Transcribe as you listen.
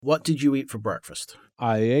What did you eat for breakfast?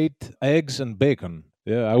 I ate eggs and bacon.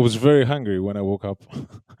 Yeah, I was very hungry when I woke up.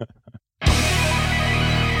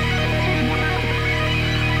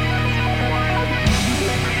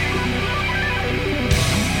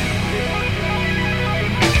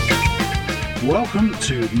 Welcome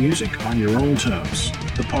to Music on Your Own Terms,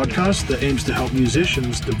 the podcast that aims to help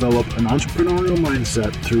musicians develop an entrepreneurial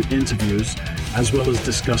mindset through interviews, as well as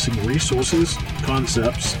discussing resources,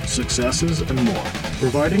 concepts, successes, and more.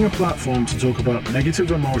 Providing a platform to talk about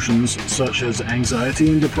negative emotions such as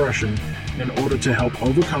anxiety and depression in order to help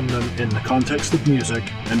overcome them in the context of music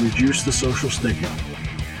and reduce the social stigma.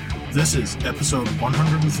 This is episode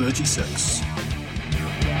 136.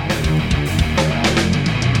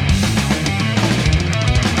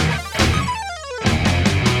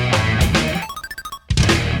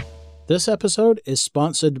 This episode is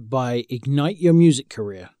sponsored by Ignite Your Music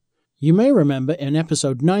Career. You may remember in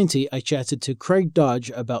episode 90 I chatted to Craig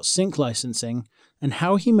Dodge about sync licensing and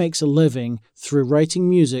how he makes a living through writing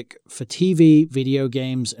music for TV, video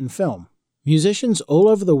games, and film. Musicians all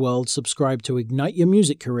over the world subscribe to Ignite Your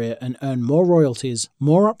Music Career and earn more royalties,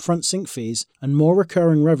 more upfront sync fees, and more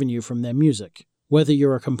recurring revenue from their music. Whether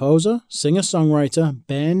you're a composer, singer-songwriter,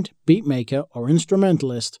 band, beatmaker, or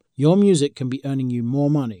instrumentalist, your music can be earning you more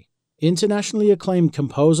money. Internationally acclaimed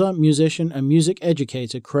composer, musician, and music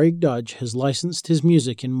educator Craig Dodge has licensed his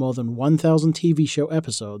music in more than 1,000 TV show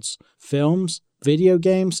episodes, films, video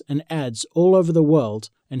games, and ads all over the world,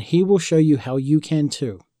 and he will show you how you can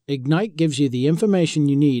too. Ignite gives you the information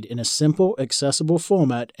you need in a simple, accessible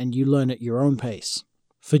format, and you learn at your own pace.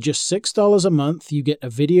 For just $6 a month, you get a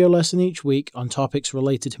video lesson each week on topics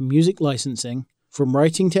related to music licensing, from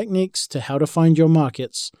writing techniques to how to find your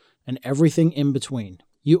markets, and everything in between.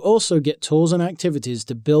 You also get tools and activities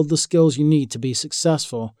to build the skills you need to be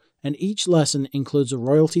successful, and each lesson includes a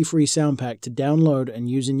royalty-free sound pack to download and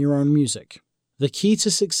use in your own music. The key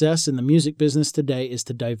to success in the music business today is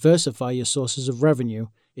to diversify your sources of revenue.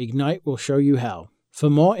 Ignite will show you how.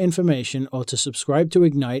 For more information or to subscribe to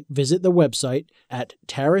Ignite, visit the website at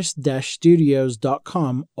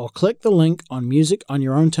taris-studios.com or click the link on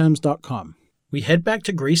musiconyourownterms.com. We head back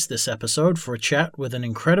to Greece this episode for a chat with an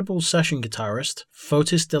incredible session guitarist,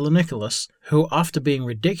 Fotis Dillonikolas, who, after being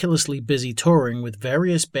ridiculously busy touring with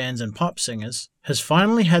various bands and pop singers, has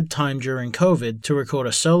finally had time during COVID to record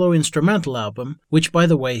a solo instrumental album, which, by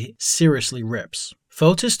the way, seriously rips.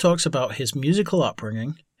 Fotis talks about his musical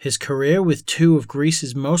upbringing, his career with two of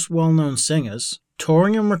Greece's most well-known singers,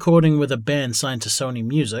 touring and recording with a band signed to Sony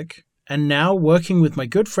Music, and now working with my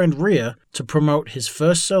good friend Ria to promote his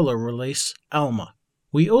first solo release, Alma.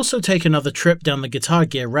 We also take another trip down the guitar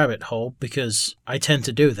gear rabbit hole, because I tend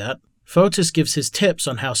to do that. Fotis gives his tips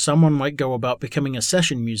on how someone might go about becoming a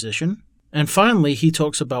session musician. And finally, he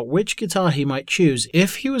talks about which guitar he might choose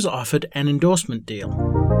if he was offered an endorsement deal.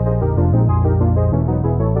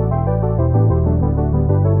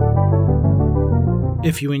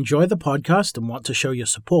 If you enjoy the podcast and want to show your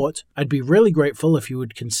support, I'd be really grateful if you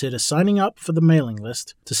would consider signing up for the mailing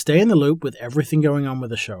list to stay in the loop with everything going on with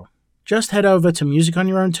the show. Just head over to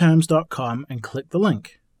musiconyourownterms.com and click the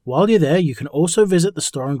link. While you're there, you can also visit the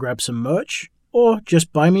store and grab some merch, or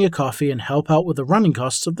just buy me a coffee and help out with the running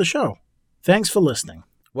costs of the show. Thanks for listening.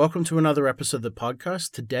 Welcome to another episode of the podcast.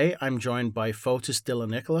 Today I'm joined by Fotis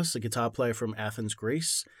Dillonikolas, a guitar player from Athens,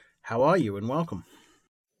 Greece. How are you, and welcome.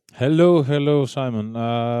 Hello, Simon.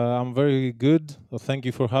 I'm very good. Thank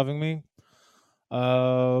you for having me.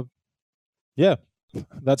 Yeah,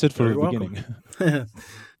 that's it for Very the welcome. beginning.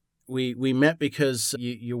 We met because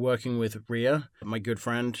you're working with Ria, my good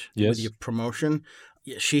friend, Yes. with your promotion.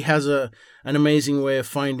 She has an amazing way of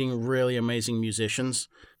finding really amazing musicians.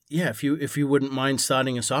 Yeah, if you wouldn't mind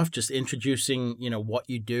starting us off, just introducing what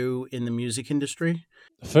you do in the music industry.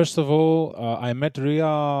 First of all, I met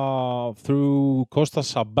Ria through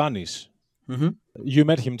Kostas Sabanis. Mm-hmm. You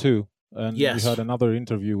met him too, and Yes. you had another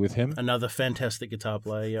interview with him. Another fantastic guitar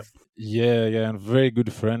player. Yep. Yeah, and very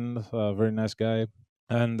good friend, very nice guy.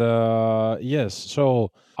 And yes,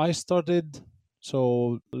 so I started.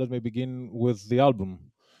 So let me begin with the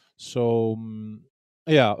album. So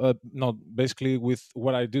basically with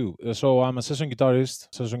what I do. So I'm a session guitarist,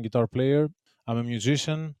 session guitar player. I'm a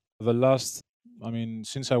musician.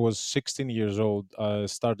 Since I was 16 years old, I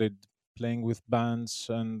started playing with bands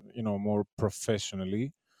and, more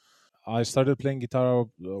professionally. I started playing guitar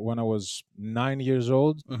when I was 9 years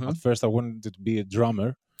old. Mhm. At first, I wanted to be a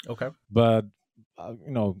drummer, Okay. but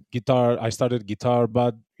guitar. I started guitar,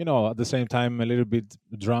 but at the same time, a little bit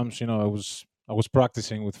drums. I was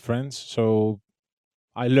practicing with friends, so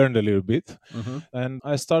I learned a little bit, Mm-hmm. and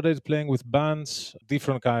I started playing with bands,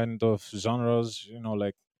 different kind of genres.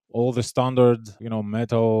 Like all the standard,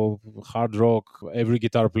 metal, hard rock. Every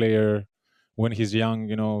guitar player, when he's young,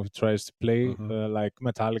 tries to play like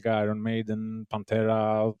Metallica, Iron Maiden,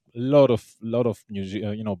 Pantera, lot of music,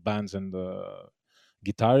 bands and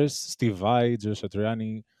guitarists, Steve Vai, Joe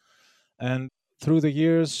Satriani, and through the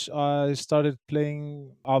years, I started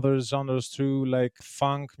playing other genres too, like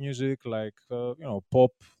funk music, like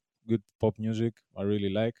pop, good pop music. I really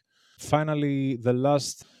like. Finally, the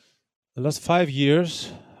last 5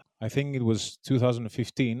 years, I think it was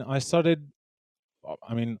 2015. I started.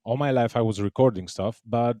 I mean, all my life I was recording stuff,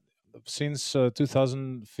 but since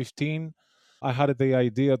 2015, I had the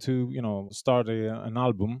idea to, start an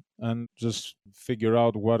album and just figure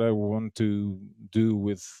out what I want to do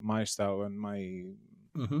with my style and my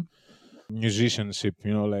musicianship,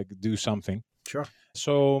 like do something. Sure.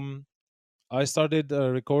 So I started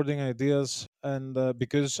recording ideas, and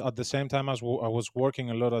because at the same time as I was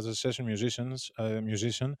working a lot as a session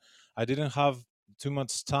musician, I didn't have too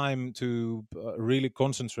much time to really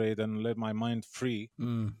concentrate and let my mind free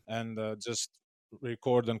and just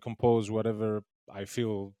record and compose whatever I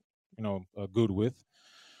feel, good with.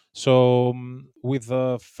 So with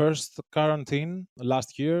the first quarantine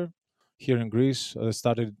last year here in Greece,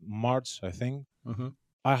 started March, I think.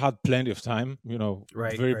 I had plenty of time.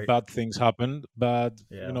 Very bad things happened, but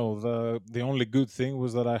the only good thing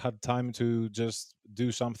was that I had time to just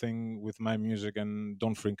do something with my music and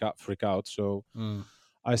don't freak out. So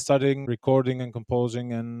I started recording and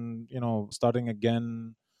composing, and starting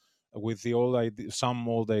again with the some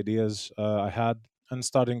old ideas I had, and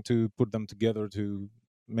starting to put them together to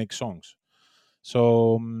make songs.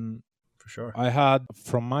 So for sure, I had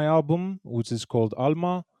from my album, which is called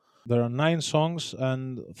Alma. There are 9 songs,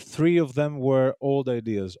 and 3 of them were old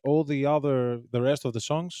ideas. The rest of the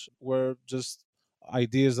songs were just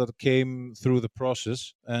ideas that came through the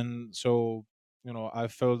process. And so, I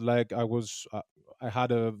felt like I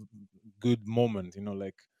had a good moment,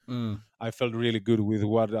 I felt really good with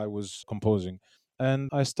what I was composing. And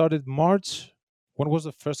I started March. When was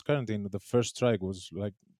the first quarantine? The first strike was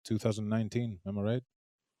like 2019, am I right?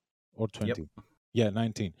 Or 20? Yep. Yeah,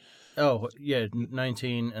 19. Oh, yeah,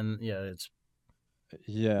 19, and it's...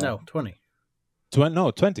 Yeah. No, 20.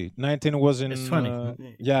 20. 19 was in... It's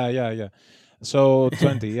 20. Yeah. So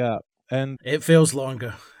 20, yeah. And it feels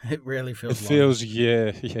longer. It really feels longer. It feels,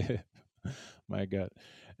 yeah. My God.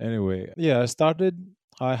 Anyway, I started.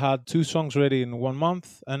 I had 2 songs ready in 1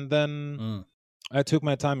 month, and then I took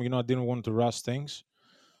my time. I didn't want to rush things.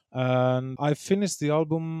 And I finished the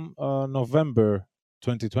album November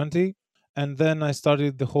 2020. And then I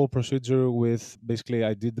started the whole procedure with, basically,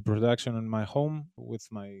 I did the production in my home with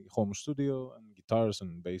my home studio and guitars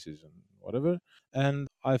and basses and whatever. And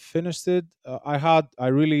I finished it. I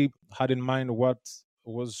really had in mind what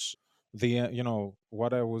was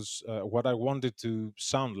what I wanted to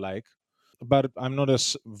sound like. But I'm not a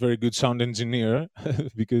very good sound engineer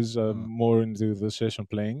because I'm more into the session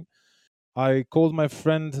playing. I called my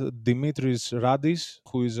friend Dimitris Radis,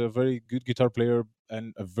 who is a very good guitar player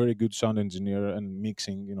and a very good sound engineer and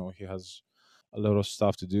mixing. He has a lot of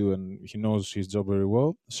stuff to do and he knows his job very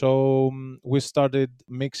well. So we started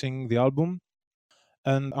mixing the album,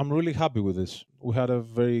 and I'm really happy with this. We had a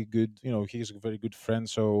very good, he's a very good friend,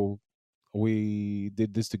 so we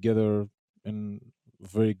did this together in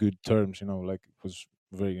very good terms, like it was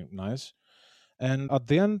very nice. And at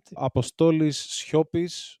the end, Apostolis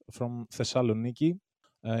Schiopis from Thessaloniki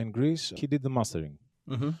in Greece, he did the mastering.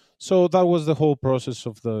 So that was the whole process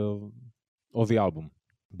of the album,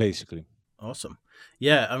 basically. Awesome.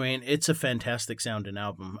 Yeah, I mean, it's a fantastic sounding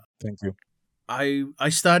album. Thank you. I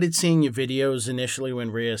started seeing your videos initially when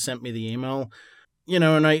Rhea sent me the email,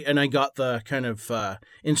 and I got the kind of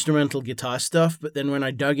instrumental guitar stuff, but then when I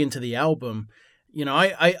dug into the album,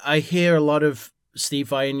 I hear a lot of Steve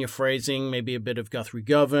Vai in your phrasing, maybe a bit of Guthrie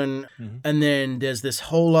Govan, and then there's this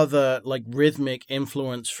whole other like rhythmic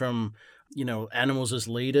influence from Animals as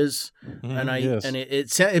Leaders, and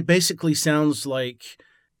it basically sounds like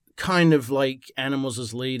kind of like Animals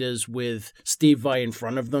as Leaders with Steve Vai in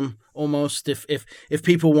front of them almost. If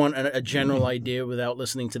people want a general idea without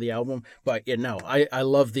listening to the album, but I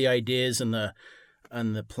love the ideas and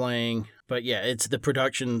the playing, but it's the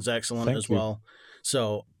production's excellent as well.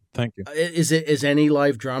 So. Thank you. Is any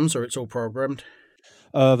live drums, or it's all programmed?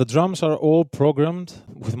 The drums are all programmed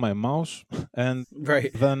with my mouse, and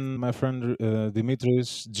then my friend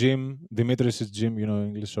Dimitris is Jim,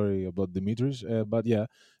 English. Sorry about Dimitris, but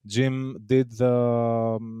Jim did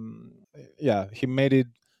he made it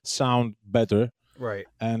sound better,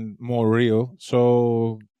 and more real.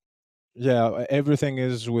 So everything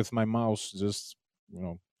is with my mouse, just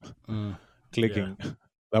clicking.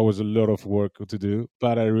 That was a lot of work to do,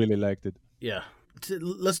 but I really liked it. Yeah.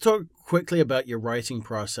 Let's talk quickly about your writing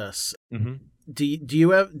process. Hmm. Do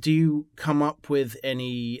you come up with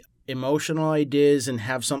any emotional ideas and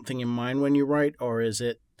have something in mind when you write, or is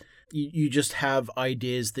it you just have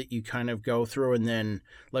ideas that you kind of go through, and then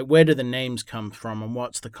like where do the names come from and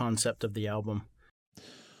what's the concept of the album?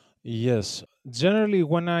 Yes. Generally,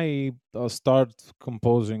 when I start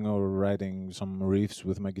composing or writing some riffs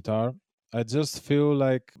with my guitar, I just feel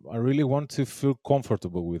like I really want to feel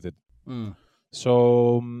comfortable with it. Mm.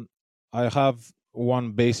 So I have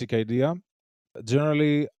one basic idea.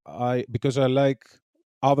 Generally, I because I like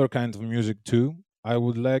other kinds of music too, I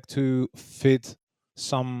would like to fit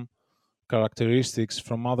some characteristics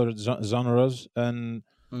from other genres and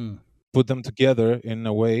Mm. put them together in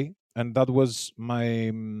a way. And that was my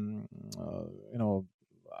you know,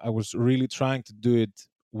 I was really trying to do it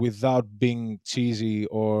without being cheesy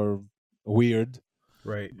or weird.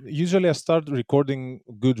 Right. Usually I start recording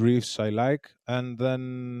good riffs I like, and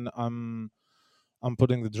then I'm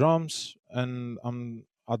putting the drums, and I'm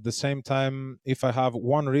at the same time, if I have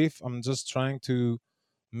one riff, I'm just trying to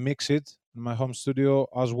mix it in my home studio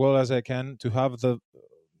as well as I can to have the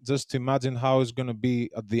just to imagine how it's going to be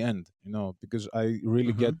at the end, you know, because I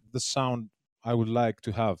really Mm-hmm. get the sound I would like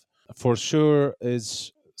to have. For sure,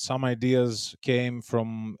 is some ideas came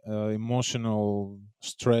from emotional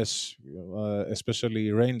stress,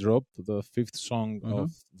 especially Raindrop, the fifth song Mm-hmm. of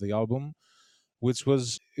the album, which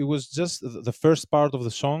was it was just the first part of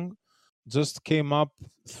the song just came up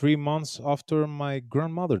 3 months after my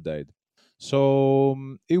grandmother died.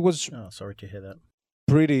 So it was Oh, sorry to hear that.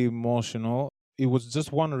 pretty emotional. It was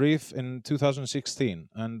just one riff in 2016,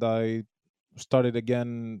 and I started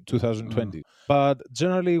again Mm. 2020. But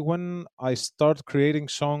generally, when I start creating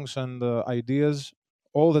songs and ideas,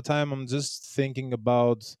 all the time I'm just thinking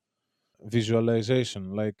about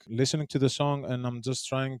visualization, like listening to the song, and I'm just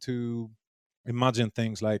trying to imagine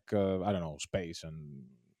things like I don't know, space and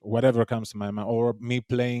whatever comes to my mind, or me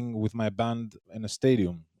playing with my band in a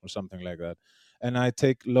stadium or something like that. And I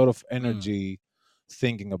take a lot of Mm. energy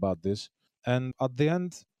thinking about this. And at the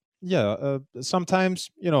end, yeah, sometimes,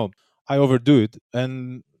 you know, I overdo it,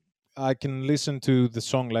 and I can listen to the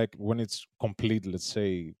song like when it's complete, let's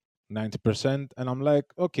say 90%, and I'm like,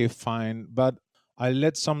 okay, fine. But I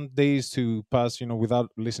let some days to pass, you know, without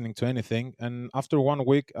listening to anything. And after 1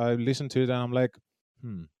 week, I listen to it and I'm like,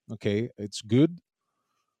 okay, it's good,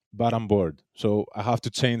 but I'm bored. So I have to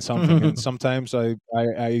change something. And sometimes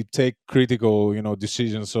I take critical, you know,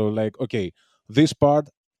 decisions. So like, okay, this part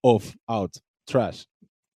off, out, trash.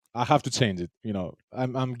 I have to change it. You know,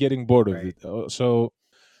 I'm getting bored of Right. it. So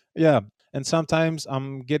yeah, and sometimes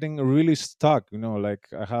I'm getting really stuck, you know,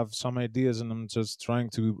 like I have some ideas and I'm just trying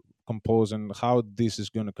to compose and how this is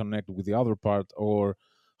going to connect with the other part or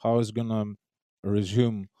how it's going to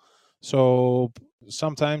resume. So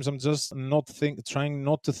sometimes I'm just not trying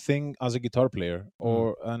not to think as a guitar player, Mm.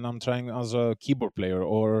 or and I'm trying as a keyboard player,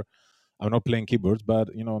 or I'm not playing keyboards,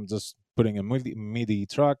 but you know, I'm just putting a MIDI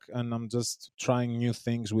track and I'm just trying new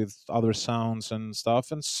things with other sounds and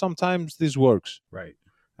stuff, and sometimes this works. Right.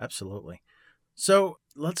 Absolutely. So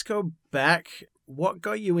let's go back. What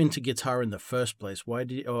got you into guitar in the first place? Why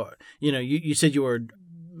did or you said you were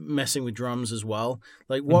messing with drums as well.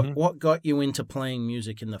 Like what got you into playing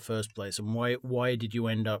music in the first place, and why did you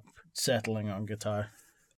end up settling on guitar?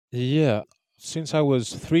 Yeah, since I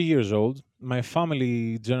was 3 years old, my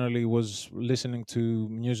family generally was listening to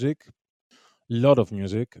music, lot of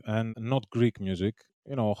music, and not Greek music.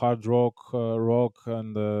 You know, hard rock, rock,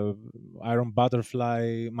 and Iron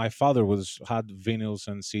Butterfly. My father was had vinyls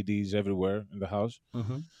and CDs everywhere in the house.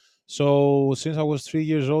 Mm-hmm. So since I was 3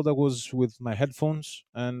 years old, I was with my headphones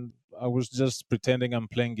and I was just pretending I'm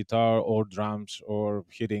playing guitar or drums or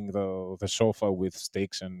hitting the sofa with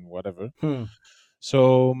sticks and whatever. Hmm.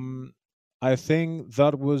 So I think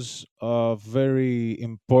that was a very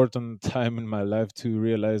important time in my life to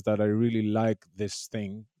realize that I really like this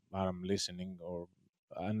thing that I'm listening.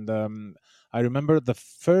 And I remember the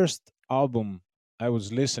first album I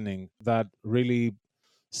was listening that really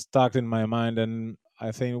stuck in my mind, and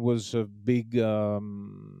I think it was a big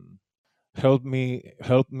helped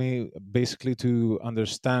me basically to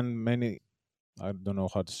understand many. I don't know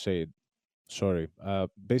how to say it, sorry,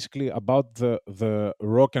 basically about the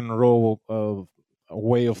rock and roll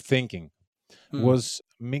way of thinking Hmm. was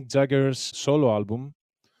Mick Jagger's solo album.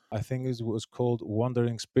 I think it was called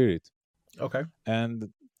Wandering Spirit. Okay.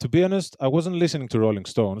 And to be honest, I wasn't listening to Rolling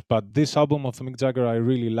Stones, but this album of Mick Jagger, I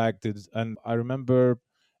really liked it, and I remember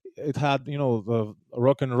it had, you know, the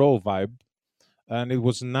rock and roll vibe, and it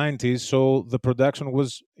was 90s, so the production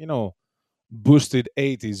was, you know, boosted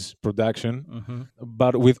 80s production, Mm-hmm.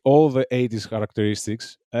 but with all the 80s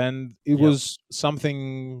characteristics. And it Yep. was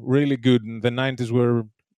something really good. And the 90s were,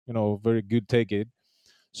 very good take it.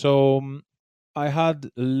 So I had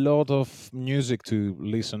a lot of music to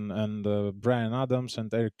listen, and Brian Adams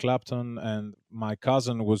and Eric Clapton, and my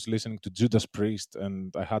cousin was listening to Judas Priest,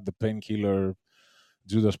 and I had the Painkiller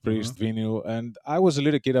Judas Priest vinyl. And I was a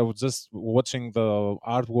little kid. I was just watching the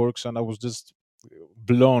artworks, and I was just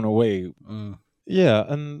blown away. Mm. Yeah,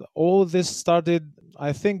 and all this started,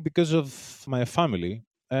 I think, because of my family.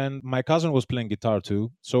 And my cousin was playing guitar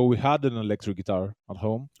too, so we had an electric guitar at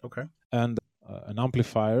home Okay. and an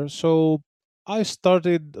amplifier. So I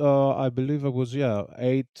started. I believe I was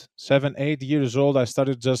 8 7 8 years old. I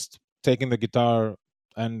started just taking the guitar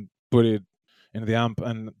and put it in the amp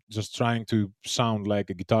and just trying to sound like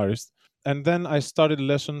a guitarist. And then I started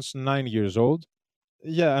lessons 9 years old.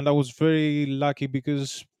 Yeah, and I was very lucky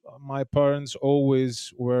because my parents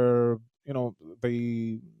always were,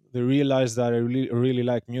 they realized that I really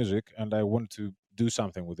like music and I want to do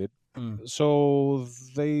something with it. Mm. So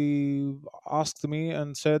they asked me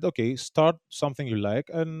and said, "Okay, start something you like,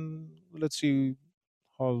 and let's see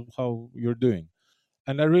how you're doing."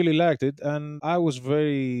 And I really liked it, and I was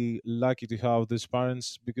very lucky to have these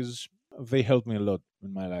parents because they helped me a lot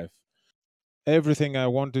in my life. Everything I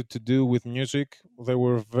wanted to do with music, they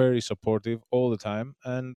were very supportive all the time.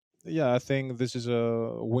 And yeah, I think this is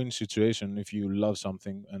a win situation if you love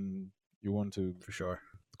something and you want to For sure.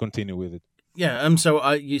 continue with it. Yeah.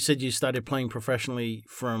 So you said you started playing professionally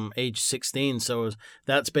from age 16. So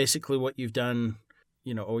that's basically what you've done,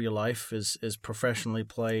 all your life is professionally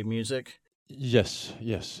play music. Yes,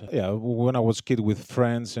 yes. Yeah, when I was kid with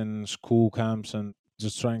friends and school camps and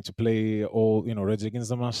just trying to play all, Rage Against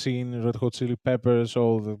the Machine, Red Hot Chili Peppers,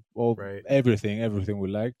 Right. everything we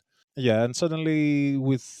liked. Yeah, and suddenly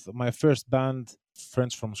with my first band,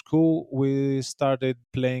 friends from school, we started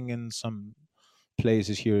playing in some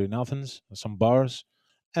places here in Athens, some bars,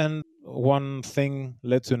 and one thing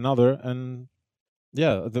led to another, and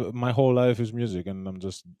yeah, my whole life is music, and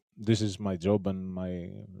this is my job and my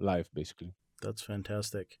life basically. That's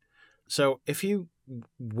fantastic. So if you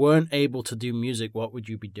weren't able to do music, what would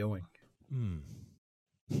you be doing? Hmm.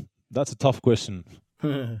 That's a tough question.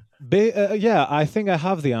 Yeah, I think I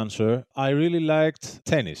have the answer. I really liked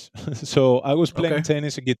tennis. So I was playing Okay.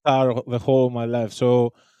 tennis and guitar the whole of my life.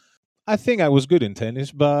 So I think I was good in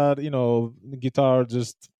tennis, but guitar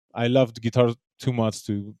just I loved guitar too much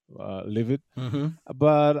to leave it. Mm-hmm.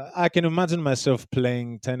 But I can imagine myself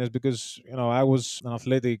playing tennis because I was an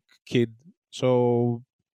athletic kid, so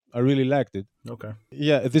I really liked it. Okay.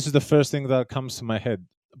 Yeah, this is the first thing that comes to my head.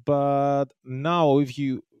 But now,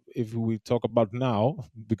 if we talk about now,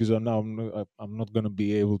 because I'm not going to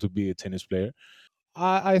be able to be a tennis player.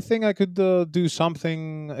 I think I could do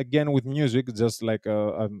something again with music, just like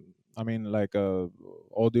like a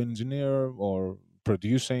audio engineer or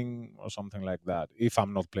producing or something like that. If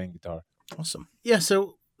I'm not playing guitar. Awesome. Yeah.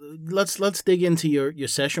 So let's dig into your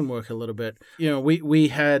session work a little bit. We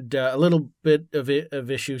had a little bit of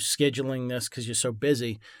issues scheduling this because you're so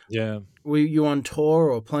busy. Yeah. Were you on tour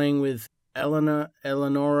or playing with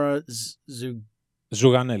Eleonora Zug?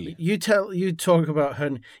 Zuganelli. You talk about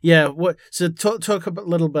her. Yeah. What? So talk a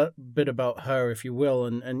little bit about her, if you will,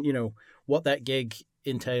 and what that gig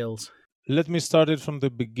entails. Let me start it from the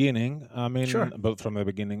beginning. Sure. But from the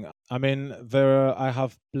beginning. There I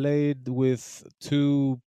have played with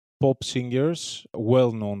two pop singers,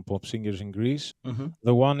 well-known pop singers in Greece. Mm-hmm.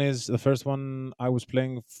 The first one I was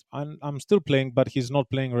playing, I'm still playing, but he's not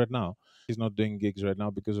playing right now. He's not doing gigs right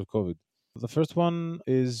now because of COVID. The first one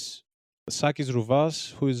is Sakis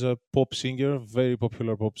Rouvas, who is a pop singer, very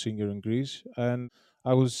popular pop singer in Greece. And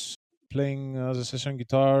I was playing as a session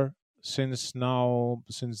guitar since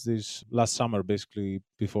this last summer, basically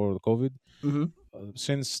before the COVID, Mm-hmm.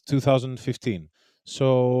 since 2015.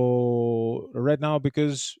 So right now,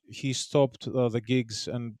 because he stopped the gigs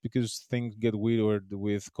and because things get weird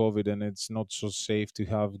with COVID and it's not so safe to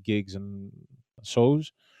have gigs and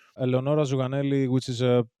shows, Eleonora Zuganelli, which is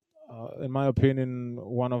in my opinion,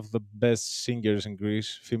 one of the best singers in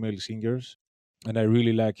Greece, female singers, and I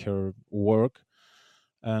really like her work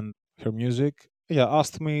and her music. Yeah,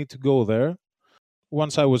 asked me to go there.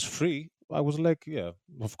 Once I was free, I was like, yeah,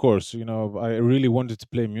 of course. I really wanted to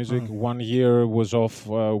play music. Mm. 1 year was off.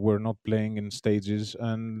 We're not playing in stages,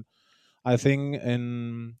 and I think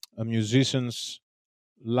in a musician's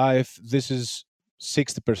life, this is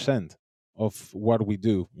 60% of what we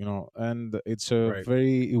do. And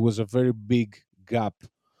Right. it was a very big gap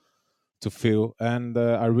to fill, and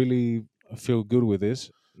I really feel good with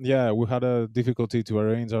this. yeah, we had a difficulty to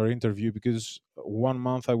arrange our interview because 1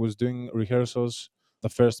 month I was doing rehearsals the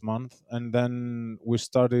first month, and then we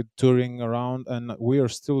started touring around, and we are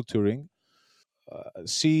still touring.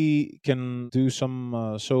 She can do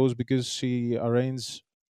some shows because she arranges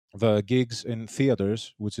the gigs in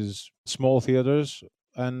theaters, which is small theaters,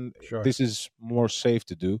 and Sure. this is more safe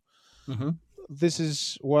to do. Mm-hmm. This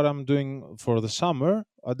is what I'm doing for the summer.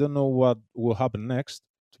 I don't know what will happen next,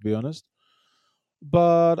 to be honest,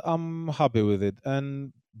 but I'm happy with it.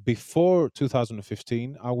 And before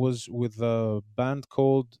 2015, I was with a band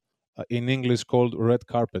called, in English, called Red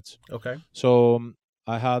Carpets. Okay. So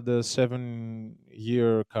I had a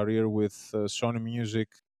 7-year career with Sony Music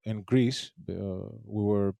in Greece.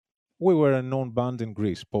 We were a known band in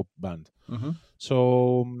Greece, pop band. Mm-hmm.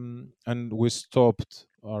 So and we stopped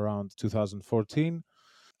around 2014.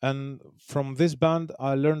 And from this band,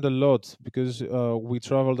 I learned a lot because we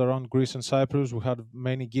traveled around Greece and Cyprus. We had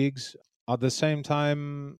many gigs. At the same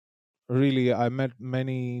time, really, I met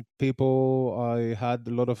many people. I had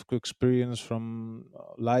a lot of experience from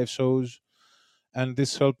live shows, and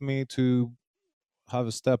this helped me to have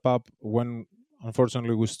a step up when,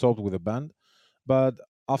 unfortunately, we stopped with the band. But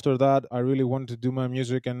after that, I really wanted to do my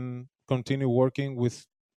music and continue working with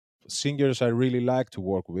singers I really like to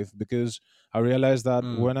work with, because I realized that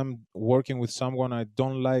when I'm working with someone I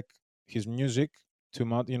don't like his music too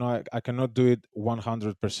much, I cannot do it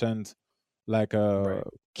 100% like a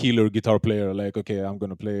killer guitar player. Like, okay, I'm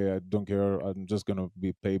gonna play, I don't care, I'm just gonna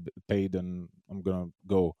be paid and I'm gonna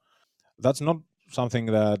go. That's not something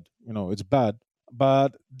that, it's bad,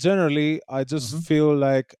 but generally I just feel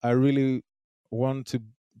like I really want to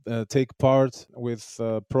take part with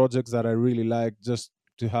projects that I really like, just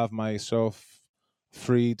to have myself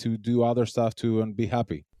free to do other stuff too and be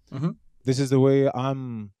happy. Mhm. This is the way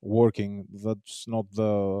I'm working. That's not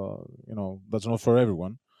for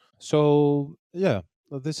everyone. So yeah,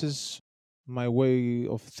 this is my way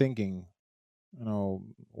of thinking,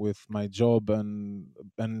 with my job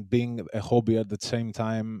and being a hobby at the same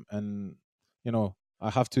time. And I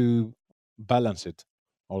have to balance it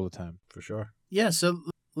all the time. For sure. Yeah, so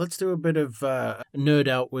let's do a bit of nerd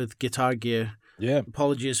out with guitar gear. Yeah.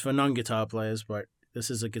 Apologies for non-guitar players, but this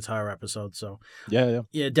is a guitar episode, so Yeah.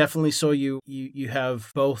 yeah, definitely saw you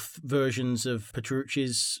have both versions of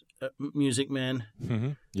Petrucci's Music Man.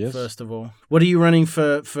 Mm-hmm. Yes. First of all, what are you running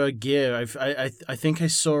for gear? I think I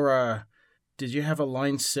saw did you have a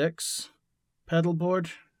Line 6 pedal board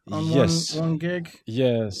on Yes. one gig?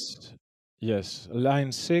 Yes.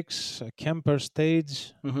 Line 6, Kemper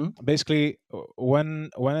Stage. Mm-hmm. Basically, when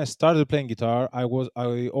I started playing guitar, I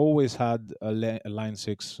always had a Line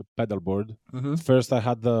 6 pedal board. Mm-hmm. First, I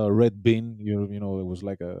had the red bin. It was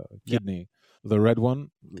like a kidney, the red one,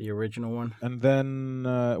 The original one. and then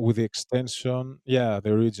with the extension, the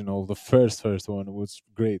original, the first one was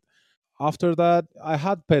great. After that, I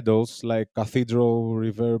had pedals like Cathedral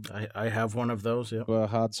Reverb. I have one of those. Yeah. I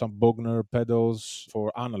had some Bogner pedals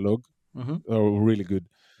for analog. Mm-hmm. Really good.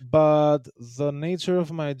 But the nature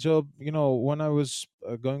of my job, when I was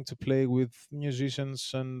going to play with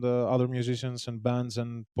musicians and other musicians and bands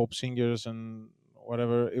and pop singers and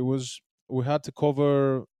whatever, we had to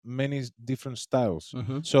cover many different styles.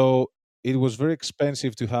 Mm-hmm. So it was very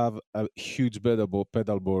expensive to have a huge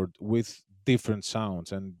pedal board with different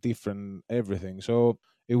sounds and different everything. So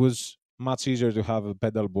it was much easier to have a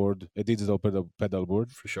digital pedal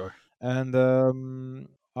board. For sure. And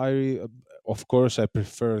of course, I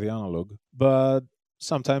prefer the analog, but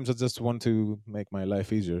sometimes I just want to make my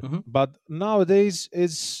life easier. Mm-hmm. But nowadays,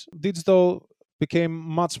 digital became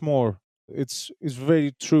much more. It's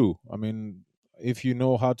very true. I mean, if you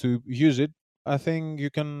know how to use it, I think you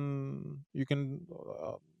can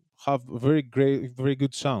have very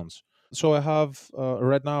good sounds. So I have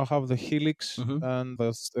right now I have the Helix and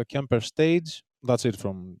the Kemper Stage. That's it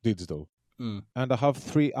from digital. And I have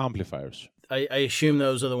 3 amplifiers. I assume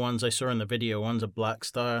those are the ones I saw in the video. One's a Black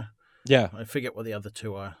Star. Yeah. I forget what the other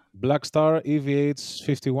 2 are. Black Star EVH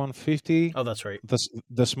 5150. Oh, that's right.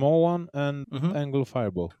 The small one, and Angle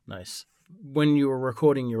Fireball. Nice. When you were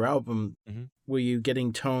recording your album, Mm-hmm. were you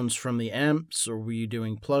getting tones from the amps, or were you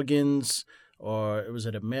doing plugins, or was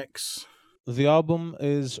it a mix? The album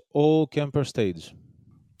is all Kemper Stage.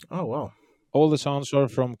 Oh, wow. All the sounds are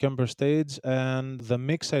from Kemper Stage, and the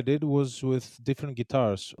mix I did was with different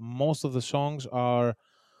guitars. Most of the songs are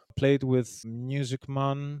played with Music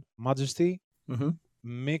Man Majesty,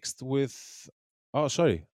 mixed with... Oh,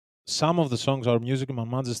 sorry. Some of the songs are Music Man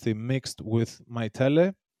Majesty mixed with my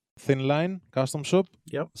Tele, Thin Line, Custom Shop.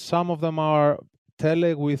 Yep. Some of them are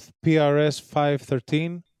Tele with PRS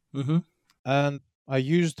 513. Mm-hmm. And I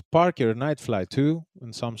used Parker Nightfly too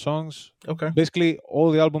in some songs. Okay. Basically,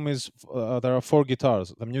 all the album is there are 4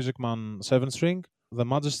 guitars: the Music Man 7 string, the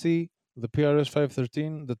Majesty, the PRS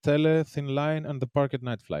 513, the Tele Thin Line, and the Parker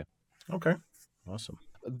Nightfly. Okay. Awesome.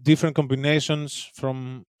 Different combinations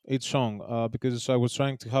from each song because I was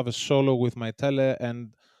trying to have a solo with my Tele,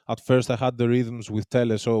 and at first I had the rhythms with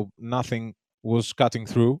Tele, so nothing was cutting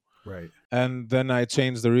through. Right. And then I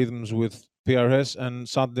changed the rhythms with PRS, and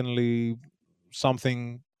suddenly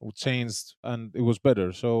something changed and it was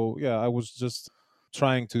better. So yeah, I was just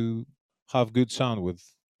trying to have good sound with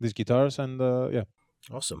these guitars, and yeah.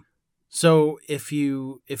 Awesome. So if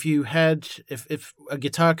a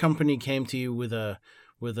guitar company came to you with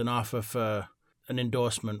an offer for an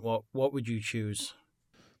endorsement, what would you choose?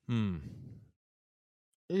 Hmm.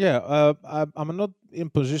 Yeah, I'm not in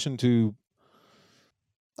position to.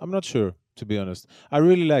 I'm not sure, to be honest. I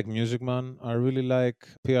really like Music Man. I really like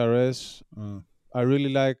PRS. Mm. I really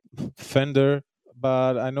like Fender,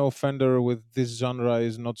 but I know Fender with this genre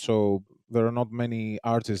is not so. There are not many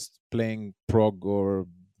artists playing prog or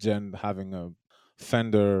gen having a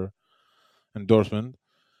Fender endorsement.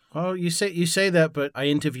 Well, you say that, but I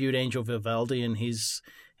interviewed Angel Vivaldi, and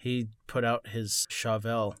he put out his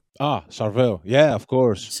Chauvel Ah, Sarvel. Yeah, of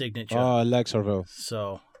course. signature. Oh, I like Sarvel.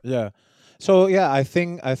 So Yeah. So yeah, I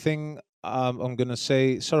think I'm gonna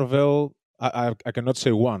say Sarvel. I cannot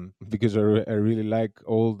say one because I really like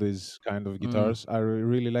all these kind of guitars. I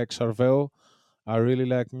really like Sarvel. I really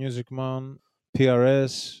like Music Man,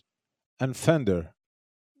 PRS, and Fender.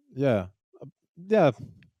 Yeah, yeah.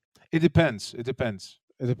 It depends. It depends.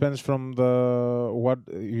 It depends from the what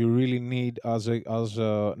you really need as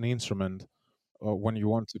an instrument when you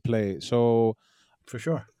want to play. So for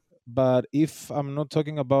sure. but if I'm not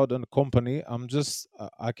talking about a company,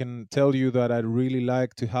 I can tell you that I'd really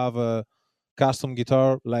like to have a custom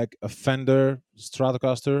guitar like a Fender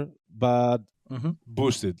Stratocaster, but Mm-hmm.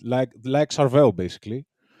 boosted, like Sarvel basically,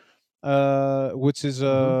 which is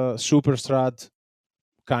Mm-hmm. a super Strat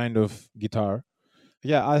kind of guitar.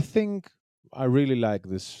 Yeah, I think I really like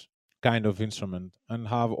this kind of instrument and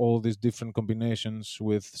have all these different combinations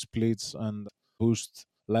with splits and boost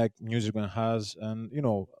like Music Man has, and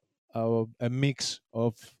a mix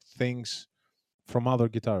of things from other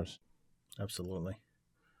guitars. Absolutely.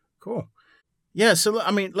 Cool. Yeah. So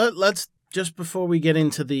I mean, let's just before we get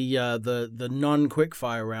into the non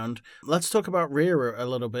quickfire round, let's talk about Rhea a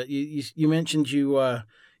little bit. You mentioned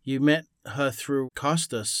you met her through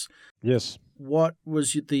Costas. Yes. What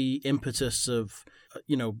was the impetus of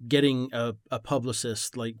getting a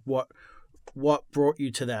publicist? Like what brought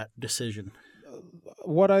you to that decision?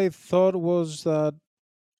 What I thought was that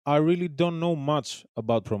I really don't know much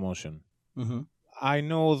about promotion. Mm-hmm. I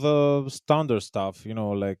know the standard stuff,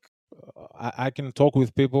 like I can talk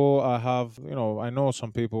with people. I know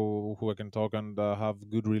some people who I can talk and have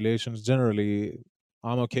good relations. Generally,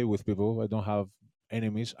 I'm okay with people. I don't have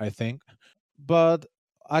enemies, I think. But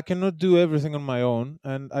I cannot do everything on my own,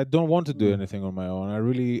 and I don't want to do Mm. anything on my own. I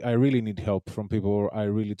really need help from people I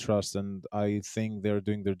really trust, and I think they're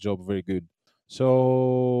doing their job very good.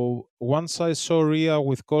 So once I saw Ria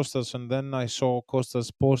with Costas, and then I saw Costas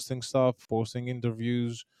posting stuff, posting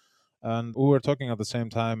interviews, and we were talking at the same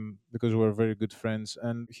time because we were very good friends.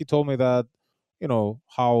 And he told me that,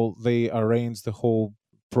 how they arranged the whole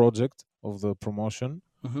project of the promotion,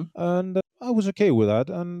 Mm-hmm. and I was okay with that.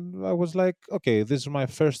 And I was like, okay, this is my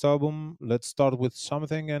first album. Let's start with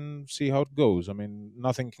something and see how it goes. I mean,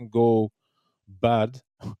 nothing can go bad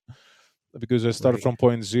because I started Right. from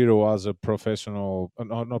point zero as a professional,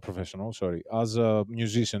 no, not professional, sorry, as a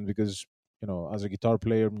musician. Because as a guitar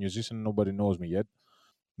player, musician, nobody knows me yet.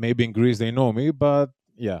 Maybe in Greece they know me, but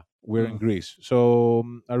yeah, we're in Mm. Greece. So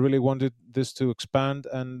I really wanted this to expand,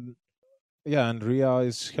 and yeah, and Ria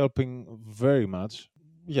is helping very much.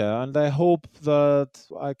 Yeah, and I hope that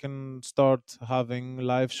I can start having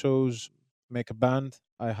live shows, make a band.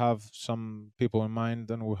 I have some people in mind,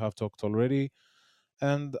 and we have talked already.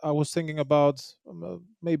 And I was thinking about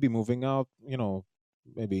maybe moving out,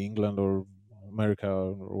 maybe England or America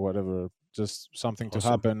or whatever, just something to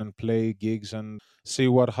Awesome. happen and play gigs and see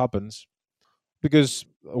what happens. Because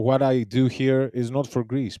what I do here is not for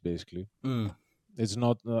Greece, basically. Mm. It's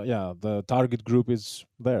not, yeah, the target group is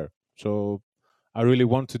there. So I really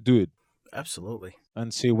want to do it Absolutely.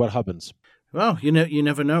 and see what happens. Well, you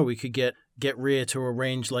never know. We could get Rhea to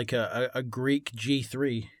arrange like a Greek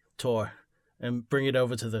G3 tour and bring it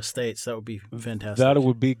over to the States. That would be fantastic. That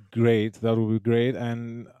would be great. That would be great.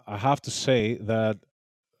 And I have to say that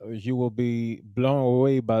you will be blown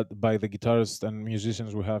away by the guitarists and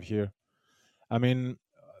musicians we have here. I mean,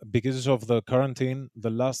 because of the quarantine, the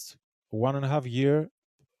last 1.5 year,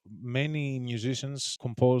 many musicians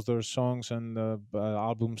compose their songs and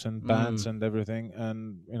albums and bands Mm, and everything,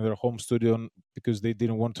 and in their home studio because they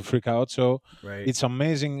didn't want to freak out. So right. it's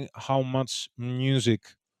amazing how much music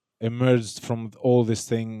emerged from all this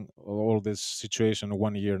thing, all this situation.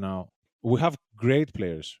 1 year now, we have great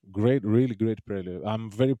players, great, really great players. I'm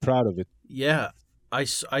very proud of it. Yeah, I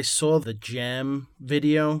saw the jam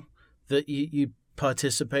video that you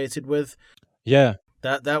participated with. Yeah,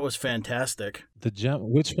 That was fantastic. the jam.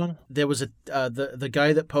 Which one? There was a the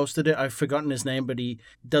guy that posted it. I've forgotten his name, but he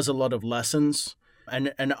does a lot of lessons.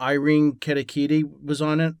 And Irene Kedekidi was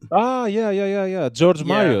on it. Ah, yeah. George Yeah.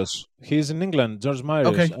 Marius. He's in England. George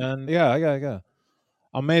Marius, Okay. and yeah.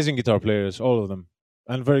 Amazing guitar players, all of them,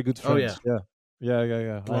 and very good Oh yeah. friends. Yeah.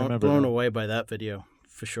 I remember Blown now. away by that video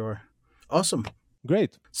for sure. Awesome.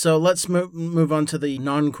 Great. So let's move on to the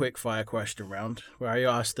non-quick fire question round, where I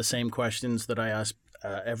ask the same questions that I ask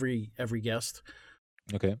every guest.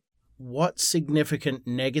 Okay. What significant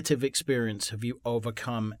negative experience have you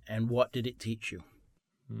overcome, and what did it teach you?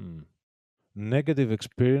 Hmm. Negative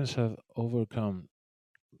experience have overcome.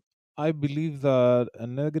 I believe that a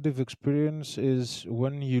negative experience is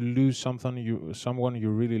when you lose someone you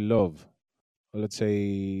really love. Let's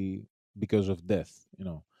say because of death.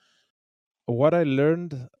 What I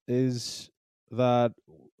learned is that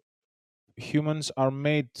humans are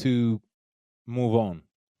made to move on,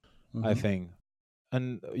 I Mm-hmm. think.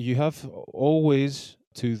 And you have always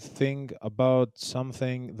to think about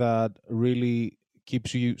something that really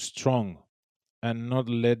keeps you strong and not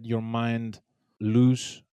let your mind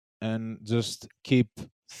loose, and just keep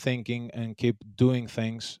thinking and keep doing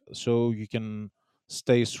things so you can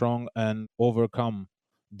stay strong and overcome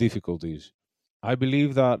difficulties. I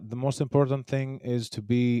believe that the most important thing is to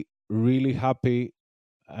be really happy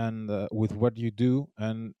and with what you do,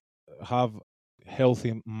 and have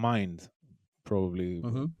healthy mind. Probably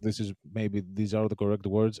Mm-hmm. this is maybe these are the correct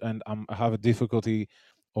words, and I have a difficulty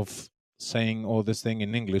of saying all this thing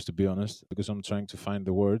in English, to be honest, because I'm trying to find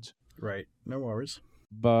the words. Right. No worries.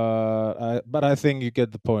 But I think you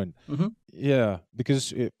get the point. Mm-hmm. Yeah,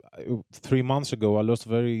 because 3 months ago I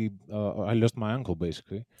lost my uncle,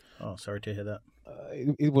 basically. Oh, sorry to hear that.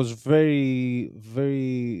 It was very,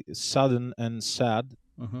 very sudden and sad.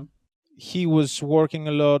 Mm-hmm. He was working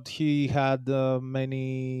a lot. He had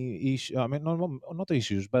many issues. I mean, not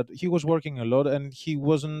issues, but he was working a lot, and he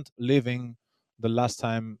wasn't living the last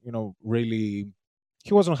time. Really,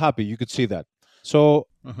 he wasn't happy. You could see that. So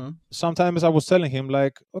Mm-hmm. sometimes I was telling him,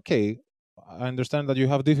 like, okay, I understand that you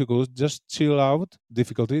have difficulties. Just chill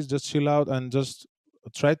out and just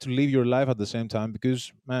try to live your life at the same time,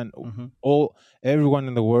 because man, Mm-hmm. all everyone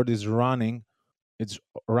in the world is running. It's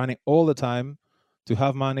running all the time to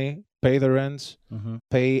have money, pay the rents, Mm-hmm.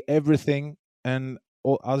 pay everything, and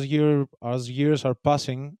as years are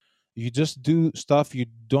passing, you just do stuff you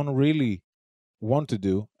don't really want to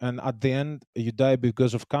do, and at the end you die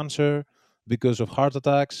because of cancer, because of heart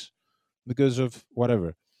attacks, because of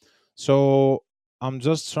whatever. So I'm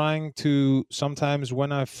just trying to, sometimes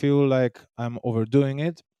when I feel like I'm overdoing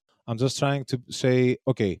it, I'm just trying to say,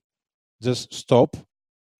 okay, just stop,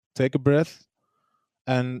 take a breath,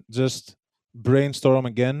 and just brainstorm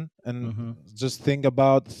again, and Mm-hmm. just think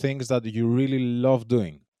about things that you really love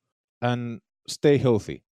doing, and stay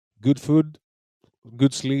healthy. Good food,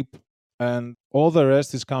 good sleep, and all the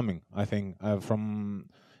rest is coming, I think. From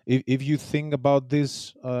If you think about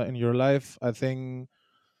this in your life, I think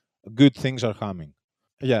good things are coming.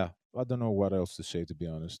 Yeah, I don't know what else to say, to be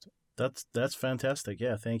honest. That's fantastic.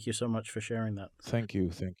 Yeah, thank you so much for sharing that. Thank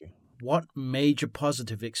you. What major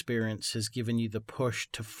positive experience has given you the push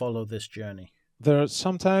to follow this journey? There are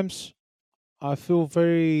sometimes I feel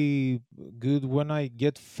very good when I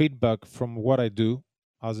get feedback from what I do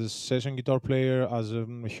as a session guitar player, as a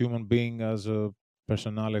human being, as a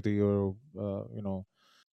personality, or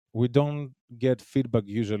we don't get feedback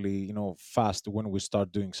usually, fast when we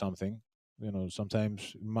start doing something.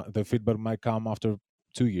 Sometimes the feedback might come after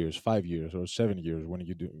 2 years, 5 years, or 7 years when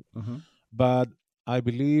you do. Mm-hmm. But I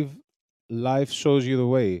believe life shows you the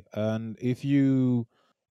way, and if you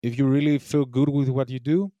really feel good with what you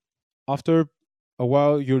do, after a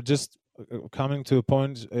while you're just coming to a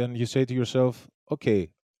point, and you say to yourself, okay,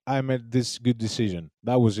 I made this good decision.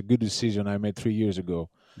 That was a good decision I made 3 years ago.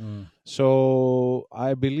 Mm. So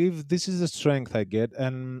I believe this is the strength I get.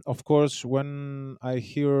 And of course, when I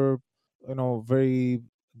hear very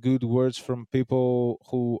good words from people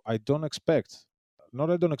who I don't expect, not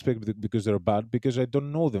I don't expect because they're bad, because I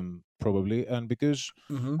don't know them probably, and because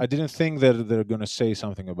Mm-hmm. I didn't think that they're gonna say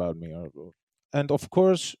something about me. And of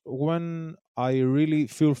course, when I really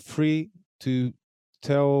feel free to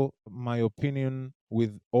tell my opinion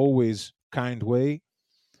with always kind way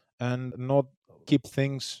and not keep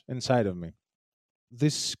things inside of me.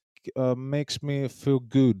 This makes me feel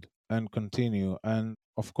good and continue. And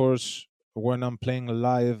of course, when I'm playing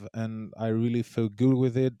live and I really feel good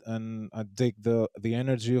with it, and I take the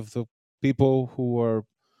energy of the people who are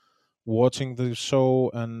watching the show,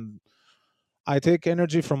 and I take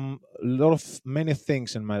energy from a lot of many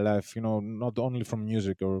things in my life, not only from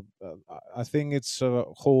music. Or I think it's a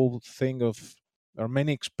whole thing of, or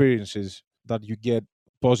many experiences that you get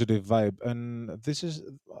positive vibe, and this is,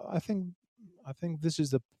 I think, this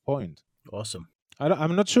is the point. Awesome.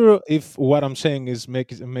 I'm not sure if what I'm saying is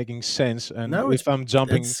making sense, and No, if I'm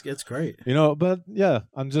jumping, it's great. but yeah,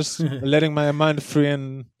 I'm just letting my mind free,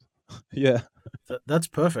 and yeah. That's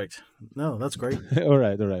perfect. No, that's great. All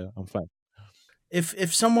right, I'm fine.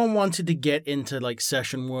 If someone wanted to get into like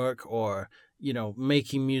session work or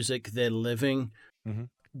making music their living, Mhm.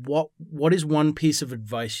 what is one piece of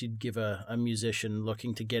advice you'd give a musician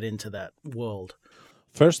looking to get into that world?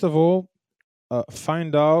 First of all,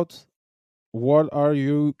 find out what are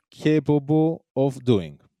you capable of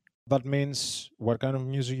doing. That means what kind of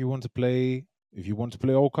music you want to play. If you want to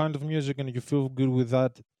play all kind of music and you feel good with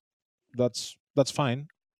that, that's fine.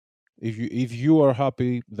 If you are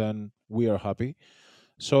happy, then we are happy.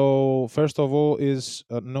 So first of all is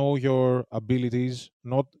know your abilities,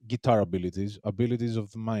 not guitar abilities, abilities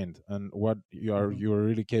of the mind, and what you're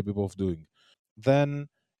really capable of doing. Then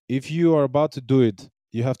if you are about to do it,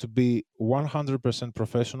 you have to be 100%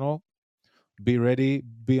 professional, be ready,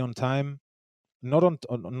 be on time,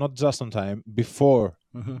 not just on time, before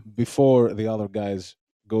the other guys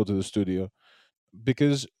go to the studio,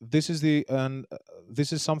 because this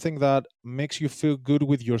is something that makes you feel good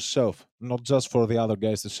with yourself, not just for the other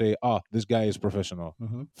guys to say, this guy is professional.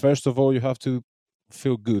 Mm-hmm. First of all, you have to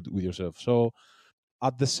feel good with yourself. So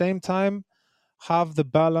at the same time, have the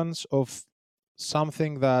balance of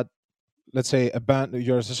something that, let's say, a band,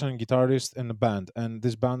 you're a session guitarist in a band, and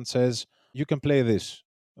this band says you can play this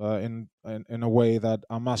in a way that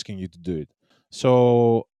I'm asking you to do it.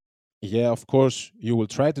 So yeah, of course you will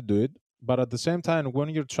try to do it, but at the same time, when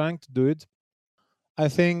you're trying to do it, I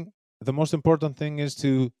think the most important thing is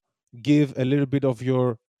to give a little bit of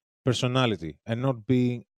your personality, and not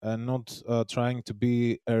being not trying to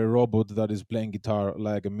be a robot that is playing guitar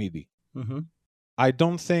like a MIDI. Mm-hmm. I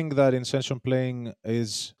don't think that in session playing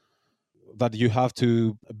is that you have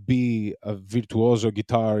to be a virtuoso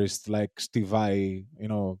guitarist like Steve Vai.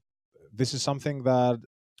 This is something that,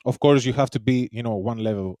 of course, you have to be, one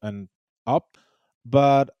level and up.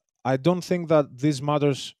 But I don't think that this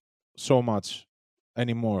matters so much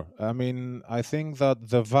anymore. I mean, I think that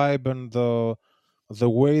the vibe and the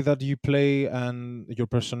way that you play and your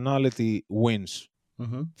personality wins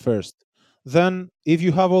Mm-hmm. first. Then, if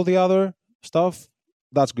you have all the other stuff,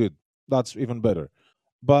 that's good. That's even better.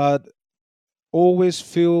 But always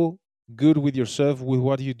feel good with yourself with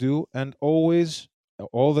what you do, and always,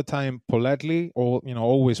 all the time, politely, or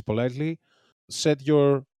always politely set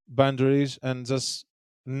your boundaries, and just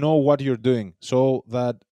know what you're doing, so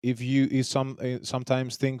that if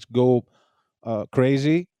sometimes things go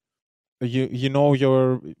crazy, you know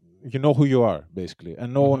who you are, basically,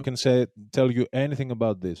 and no one Mm-hmm. can tell you anything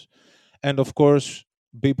about this. And of course,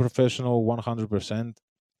 be professional 100%,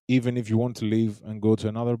 even if you want to leave and go to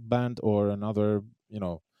another band or another,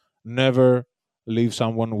 never leave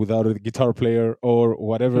someone without a guitar player or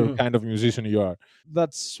whatever kind of musician you are.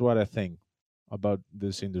 That's what I think about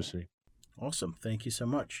this industry. Awesome. Thank you so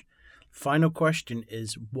much. Final question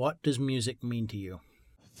is, what does music mean to you?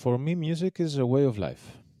 For me, music is a way of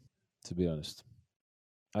life, to be honest.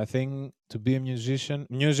 I think to be a musician,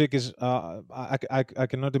 music is. I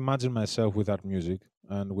cannot imagine myself without music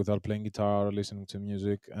and without playing guitar or listening to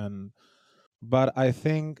music. But I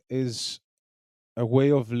think is a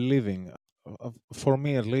way of living. For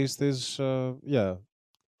me, at least, is yeah.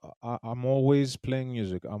 I'm always playing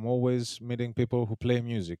music. I'm always meeting people who play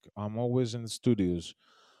music. I'm always in the studios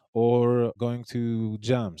or going to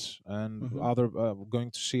jams and Mm-hmm. other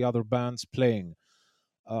going to see other bands playing.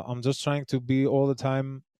 I'm just trying to be all the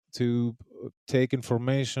time to take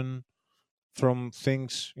information from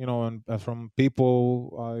things, and from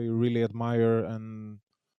people I really admire, and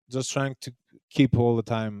just trying to keep all the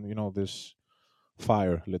time, this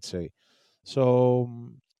fire, let's say. So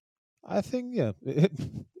I think, yeah,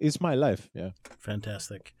 it's my life. Yeah,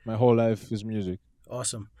 Fantastic. my whole life is music.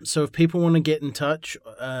 Awesome. So if people want to get in touch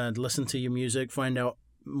and listen to your music, find out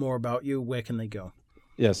more about you, where can they go?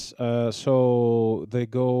 Yes. So they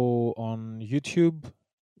go on YouTube.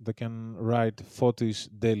 They can write Fotis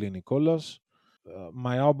Deli Nicolas.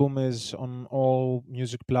 My album is on all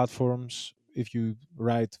music platforms. If you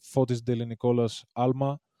write Fotis Delinicolas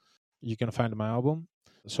Alma, you can find my album.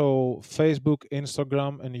 So Facebook,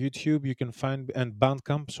 Instagram, and YouTube, you can find, and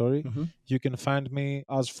Bandcamp. Sorry, you can find me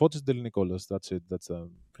as Fotis Delinicolas. That's it.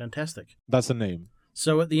 Fantastic. That's the name.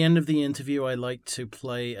 So at the end of the interview, I like to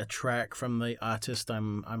play a track from the artist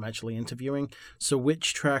I'm actually interviewing. So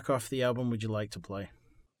which track off the album would you like to play?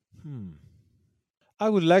 I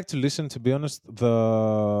would like to listen, to be honest,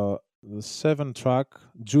 the 7th track,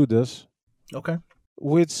 Judas. Okay.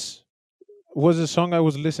 Which was a song I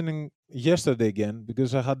was listening yesterday again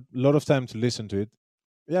because I had a lot of time to listen to it.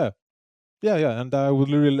 Yeah. And I would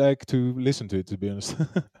really like to listen to it, to be honest.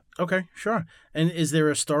 Okay, sure. And is there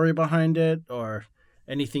a story behind it or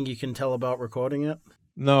anything you can tell about recording it?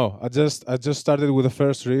 No, I just started with the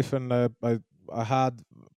first riff, and I had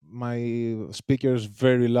my speakers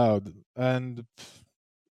very loud, and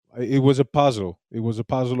it was a puzzle. It was a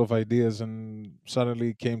puzzle of ideas, and suddenly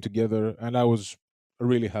it came together, and I was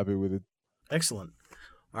really happy with it. Excellent.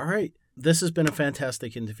 All right. This has been a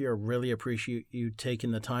fantastic interview. I really appreciate you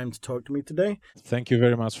taking the time to talk to me today. Thank you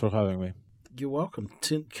very much for having me. You're welcome.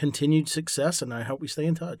 Continued success, and I hope we stay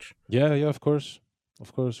in touch. Yeah, of course.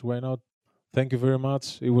 Of course, why not? Thank you very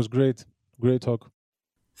much. It was great. Great talk.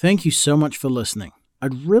 Thank you so much for listening.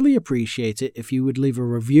 I'd really appreciate it if you would leave a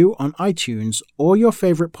review on iTunes or your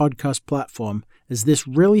favorite podcast platform, as this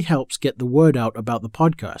really helps get the word out about the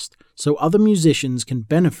podcast, so other musicians can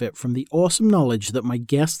benefit from the awesome knowledge that my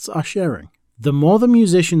guests are sharing. The more the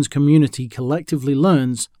musicians community collectively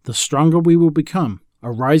learns, the stronger we will become.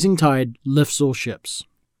 A rising tide lifts all ships.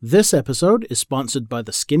 This episode is sponsored by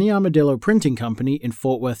the Skinny Armadillo Printing Company in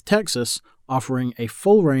Fort Worth, Texas, offering a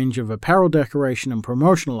full range of apparel decoration and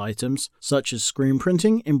promotional items such as screen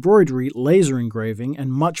printing, embroidery, laser engraving,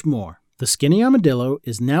 and much more. The Skinny Armadillo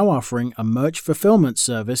is now offering a merch fulfillment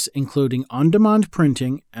service including on-demand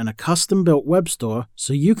printing and a custom-built web store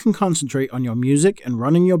so you can concentrate on your music and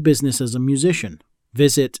running your business as a musician.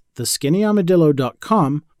 Visit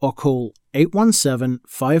theskinnyarmadillo.com or call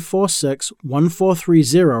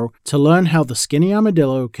 817-546-1430 to learn how the Skinny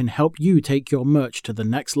Armadillo can help you take your merch to the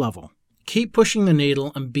next level. Keep pushing the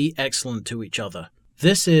needle and be excellent to each other.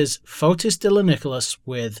 This is Fotis Delinicolas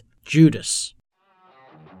with Judas.